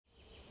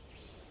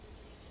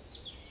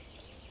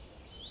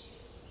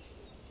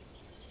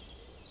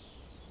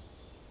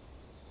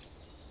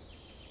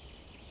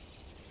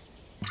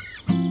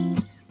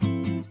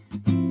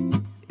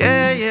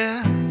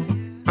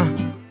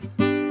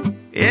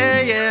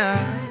yeah.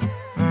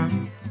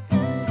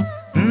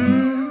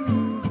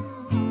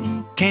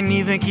 Can't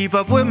even keep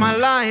up with my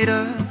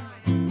lighter.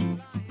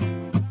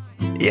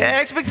 Yeah,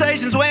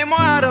 expectations way more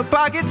out of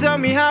pocket. Tell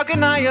me, how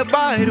can I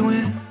abide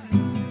when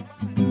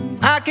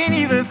I can't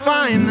even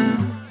find them?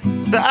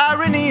 The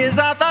irony is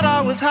I thought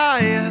I was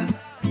higher.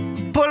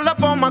 Pull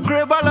up on my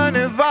crib all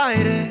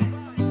uninvited,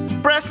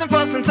 pressing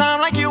for some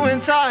time like you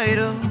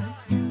entitled.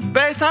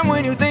 FaceTime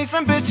when you think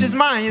some bitches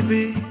might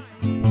be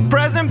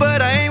present,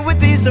 but I ain't with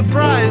these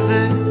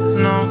surprises,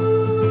 no.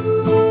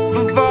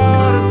 Of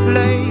all the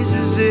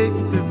places it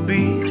could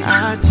be,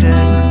 I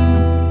check,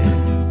 yeah.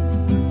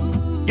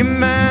 You're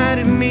mad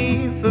at me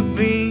for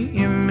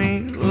being me,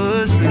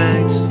 what's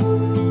next?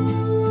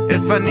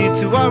 If I need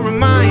to, I'll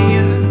remind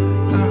you,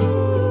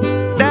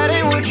 that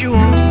ain't what you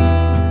want.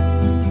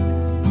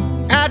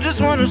 I just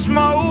wanna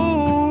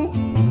smoke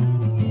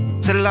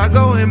till I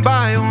go and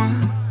buy one.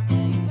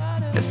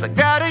 Yes, I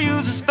gotta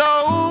use a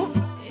stove,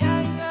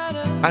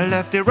 I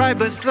left it right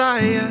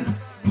beside you.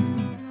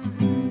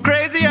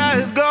 Crazy how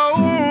it's go,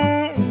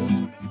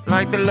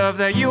 like the love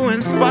that you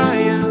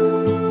inspire.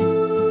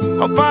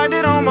 I'll find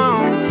it on my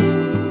own.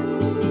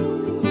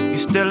 You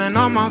stealing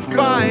on my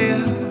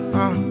fire.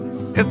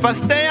 If I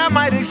stay, I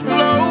might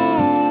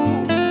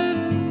explode,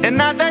 and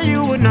not that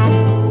you would know.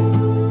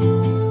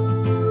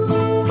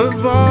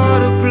 Of all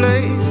the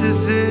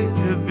places it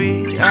could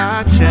be,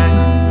 I check.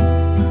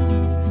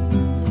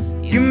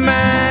 You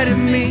mad at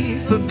me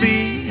for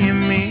being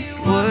me,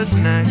 what's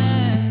next?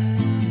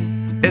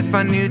 If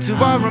I need to,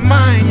 I'll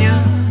remind you,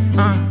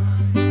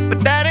 but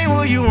that ain't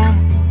what you want.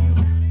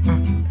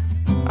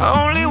 I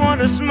only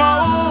wanna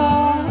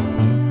smoke.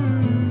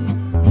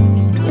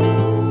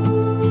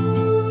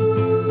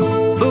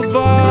 Of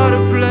all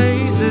the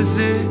places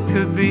it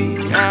could be,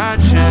 I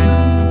check.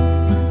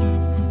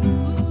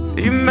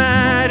 You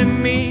mad at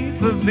me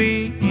for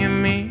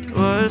being me,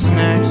 what's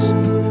next?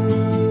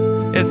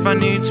 If I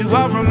need to,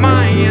 I'll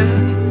remind you,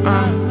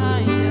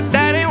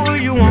 that ain't what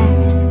you want.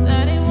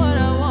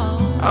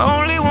 I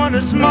only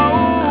wanna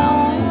smoke.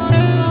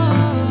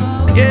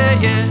 Yeah,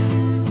 yeah.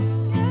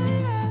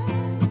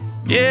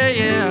 Yeah,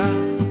 yeah.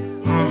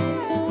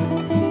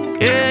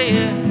 Yeah,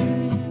 yeah.